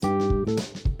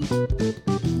Hello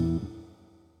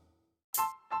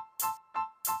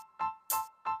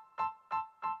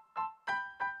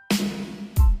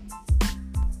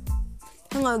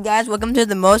guys, welcome to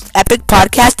the most epic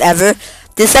podcast ever.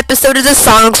 This episode is a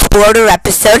Song Explorer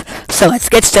episode, so let's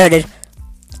get started.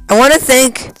 I want to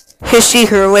thank History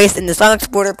Hurways and the Song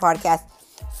Explorer podcast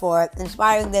for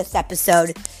inspiring this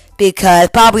episode, because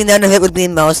probably none of it would be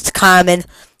most common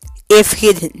if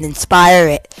he didn't inspire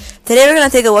it. Today we're going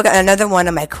to take a look at another one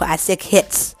of my classic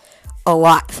hits,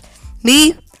 Alive.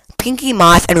 Me, Pinky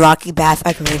Moth, and Rocky Bath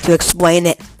are going to explain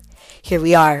it. Here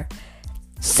we are.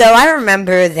 So I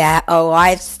remember that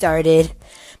Alive started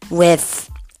with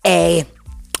a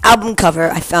album cover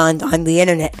I found on the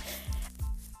internet.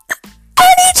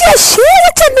 And he just showed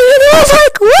it to me and he was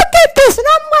like, look at this. And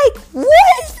I'm like,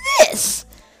 what is this?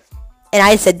 And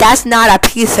I said, that's not a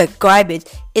piece of garbage.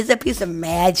 It's a piece of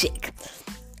magic.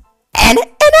 And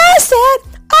I said,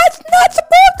 it's not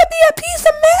supposed to be a piece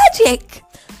of magic.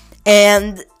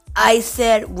 And I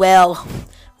said, well,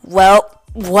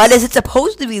 what is it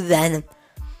supposed to be then?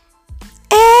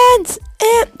 And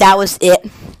that was it.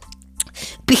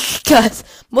 Because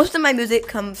most of my music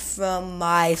comes from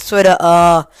my sort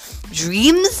of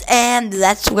dreams, and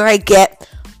that's where I get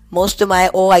most of my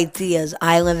old ideas.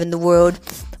 I live in the world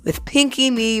with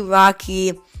Pinky, me,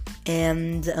 Rocky,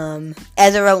 and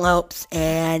Ezra Lopes,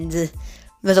 and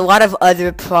there's a lot of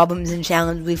other problems and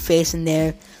challenges we face in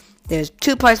there. There's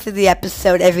 2 parts to the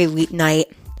episode every weeknight.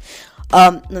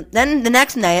 Then the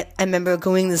next night, I remember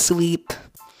going to sleep,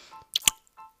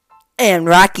 and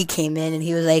Rocky came in, and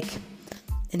he was like,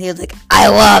 I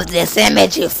love this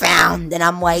image you found. And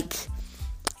I'm like,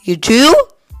 you do?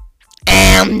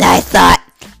 And I thought,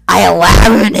 I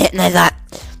elaborated it, and I thought,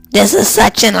 this is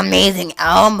such an amazing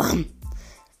album.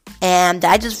 And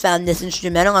I just found this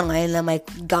instrumental online, and I'm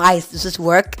like, guys, does this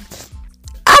work? And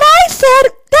I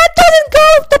said, that doesn't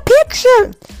go with the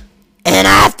picture. And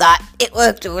I thought it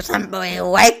worked with somebody who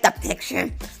liked the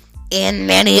picture in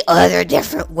many other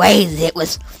different ways. It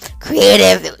was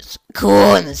creative, it was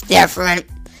cool, and it was different.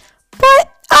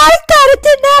 But I thought it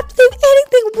didn't have to do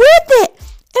anything with it.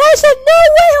 And I said, no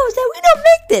way, Jose, we don't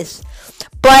make this.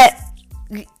 But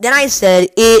then I said,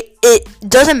 it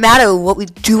doesn't matter what we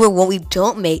do or what we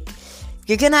don't make.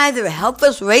 You're going to either help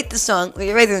us write the song, or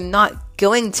you're either not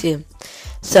going to.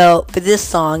 So for this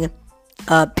song,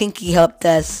 Pinky helped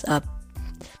us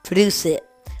produce it.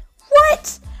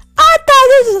 What? I thought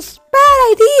this was a bad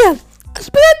idea. A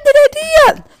splendid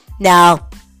idea. Now,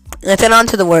 let's get on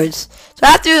to the words. So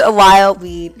after a while,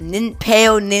 we named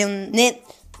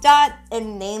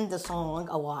the song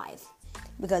Alive,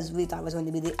 because we thought it was going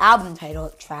to be the album title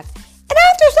track. And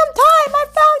after some time, I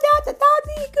found out that would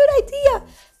be a good idea.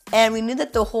 And we knew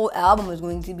that the whole album was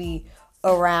going to be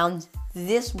around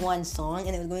this one song,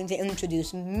 and it was going to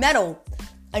introduce metal,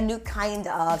 a new kind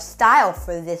of style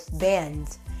for this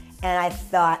band. And I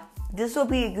thought, this will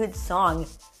be a good song.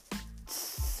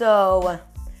 So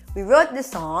we wrote the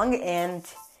song, and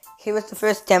here was the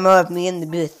first demo of me in the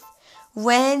booth.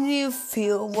 When you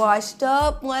feel washed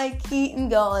up like heat and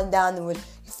going down the road,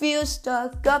 you feel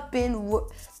stuck up in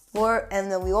war.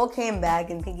 And then we all came back,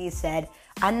 and Pinky said,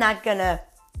 I'm not gonna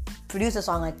produce a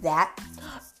song like that. And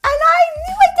I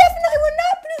knew I definitely would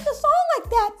not produce a song like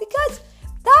that, because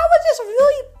that was just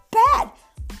really bad.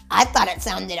 I thought it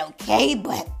sounded okay,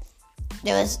 but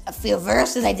there was a few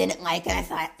verses I didn't like, and I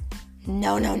thought,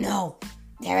 no.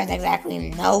 There is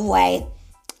exactly no way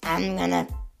I'm gonna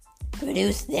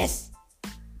produce this.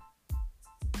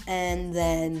 And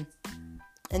then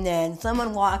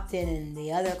someone walked in, and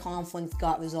the other conflicts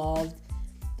got resolved.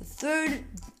 The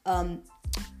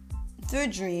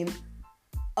third dream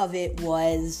of it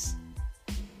was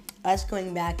us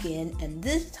going back in, and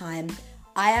this time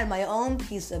I had my own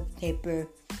piece of paper.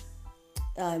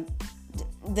 And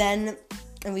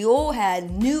we all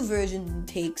had new version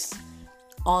takes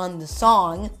on the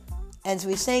song, and so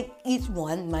we sang each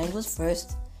one. Mine was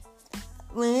first.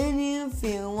 When you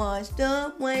feel washed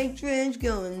up like trench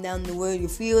going down the road, you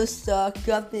feel stuck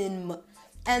up in mud.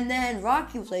 And then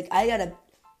Rocky was like, I got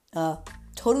a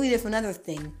totally different other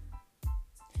thing.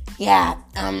 Yeah,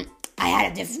 I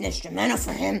had a different instrumental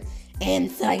for him, and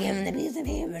so I gave him the piece of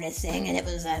paper to sing, and it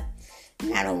was a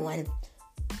metal one.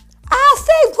 I'll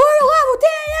say for level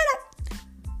Diana.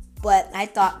 But I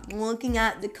thought, looking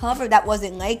at the cover, that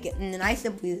wasn't like it. And then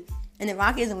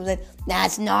Rocky was like,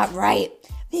 that's not right,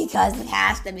 because it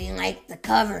has to be like the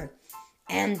cover.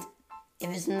 And if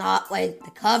it's not like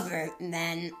the cover,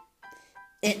 then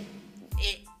it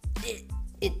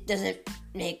doesn't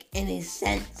make any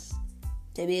sense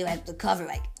to be like the cover.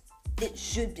 Like, it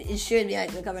should be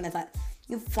like the cover. And I thought,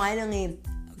 you finally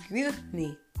agree with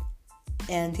me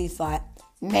and he thought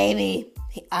maybe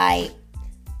I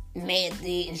made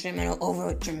the instrumental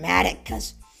over dramatic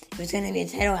because it was going to be a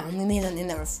title album. We made something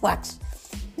that reflects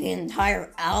the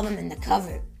entire album and the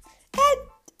cover. And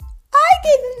I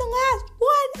gave him the last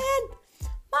one, and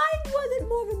mine wasn't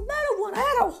more of a metal one. I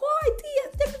had a whole idea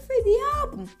different for the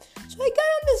album, so I got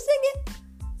him to sing it.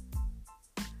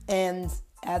 And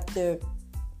after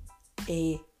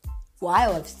a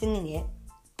while of singing it,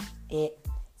 it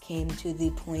came to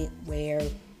the point where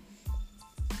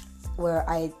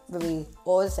I really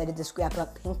all decided to scrap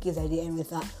up Pinky's idea, and we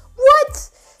thought, what?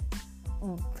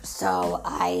 So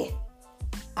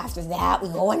after that, we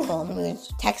went home and we were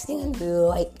texting, and we were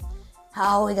like,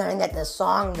 how are we gonna get this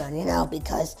song done?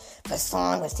 Because the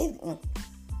song was taking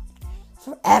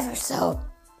forever. So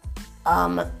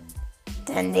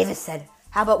then David said,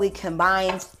 how about we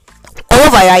combined all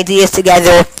of our ideas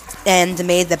together and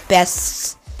made the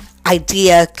best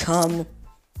idea come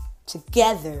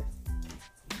together.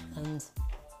 And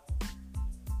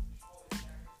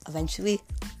eventually,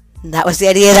 that was the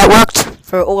idea that worked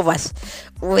for all of us.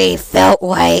 We felt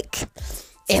like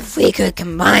if we could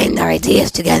combine our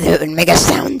ideas together, it would make us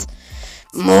sound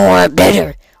more better.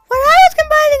 When I was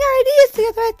combining our ideas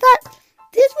together, I thought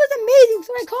this was amazing,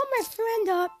 so I called my friend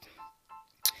up,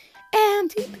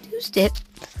 and he produced it.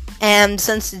 And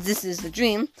since this is a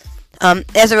dream,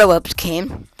 Ezra Lopes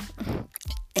came,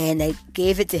 and I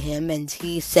gave it to him, and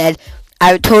he said,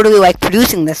 I would totally like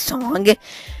producing this song.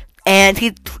 And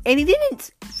he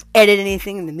didn't edit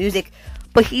anything in the music,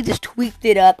 but he just tweaked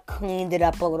it up, cleaned it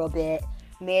up a little bit,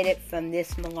 made it from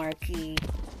this malarkey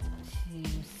to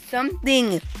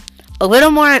something a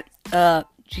little more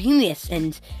genius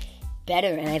and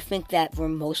better. And I think that we're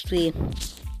mostly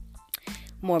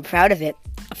more proud of it.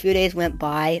 A few days went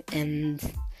by, and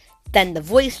then the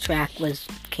voice track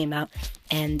came out,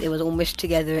 and it was all meshed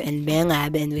together in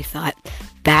BandLab, and we thought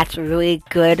that's really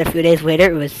good. A few days later,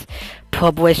 it was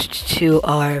published to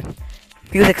our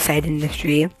music site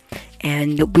industry,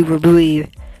 and we were really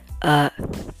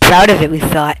proud of it. We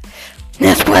thought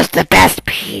this was the best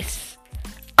piece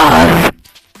of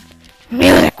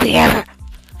music we ever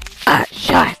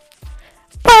shot.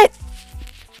 But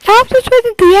that just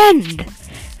wasn't the end.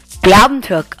 The album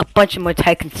took a bunch of more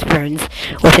Tyke and Spurns,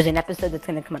 which is an episode that's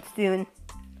going to come out soon.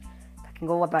 I can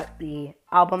go about the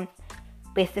album,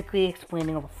 basically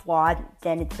explaining all the flaws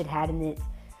Dennis had in it.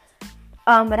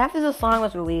 But after the song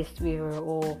was released, we were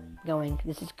all going,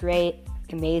 this is great,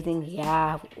 amazing,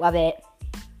 yeah, love it.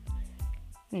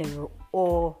 And we were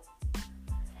all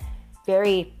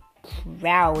very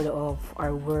proud of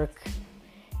our work,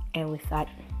 and we thought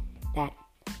that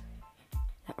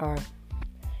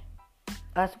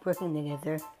us working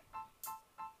together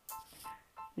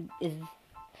is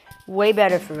way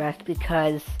better for us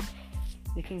because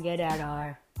we can get at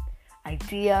our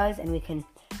ideas and we can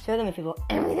show them to people,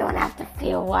 and we don't have to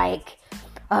feel like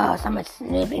someone's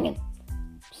snooping and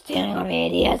stealing our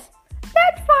ideas.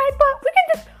 That's fine, but we can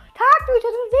just talk to each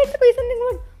other. Basically, something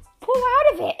would pull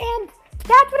out of it, and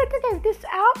that's what I think this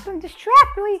album, this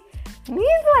track really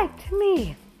means like to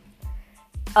me.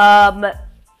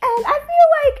 And I feel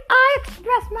like I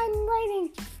express my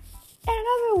writing in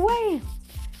another way.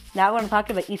 Now when I'm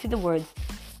talking about each of the words,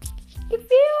 you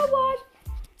feel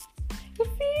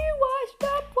washed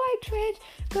up like trains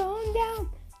going down.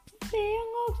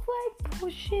 It looks like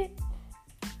bullshit.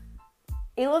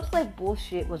 It looks like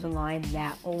bullshit was a line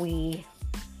that we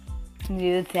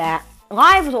knew that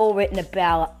life was all written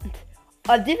about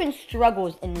different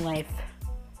struggles in life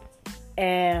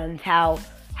and how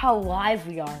live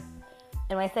we are.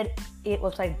 And when I said it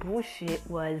looks like bullshit,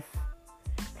 was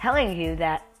telling you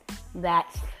that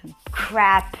that's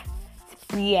crap, it's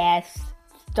BS,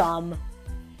 it's dumb,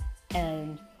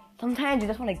 and sometimes you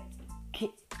just want to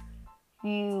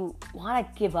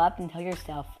give up and tell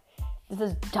yourself, this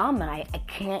is dumb and I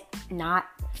can't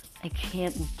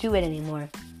do it anymore.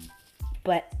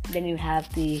 But then you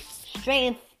have the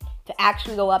strength to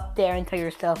actually go up there and tell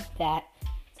yourself that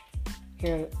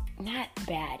you're not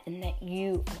bad and that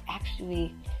you are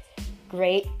actually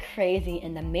great, crazy,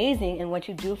 and amazing, and what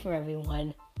you do for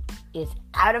everyone is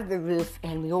out of the roof,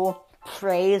 and we all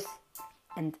praise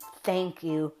and thank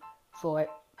you for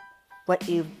what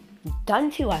you've done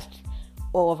to us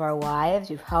all of our lives.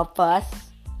 You've helped us,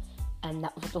 and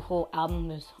that was what the whole album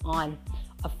was on.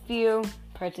 A few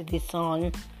parts of this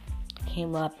song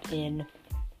came up in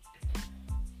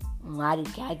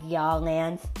la-di-ga-ga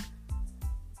land,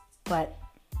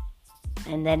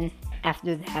 and then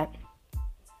after that,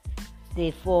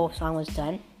 the full song was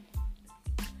done,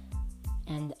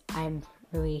 and I'm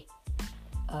really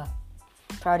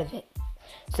proud of it.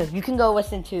 So you can go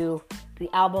listen to the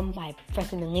album by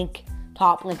pressing the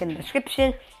top link in the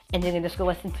description, and you can just go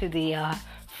listen to the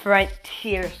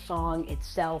Frontier song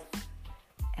itself,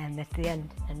 and that's the end.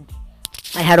 And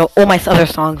I had all my other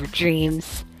songs were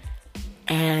Dreams,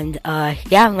 and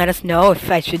let us know if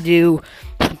I should do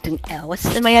something else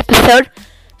in my episode.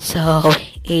 So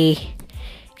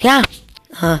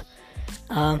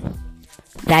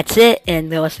that's it, and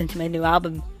go listen to my new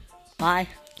album. Bye.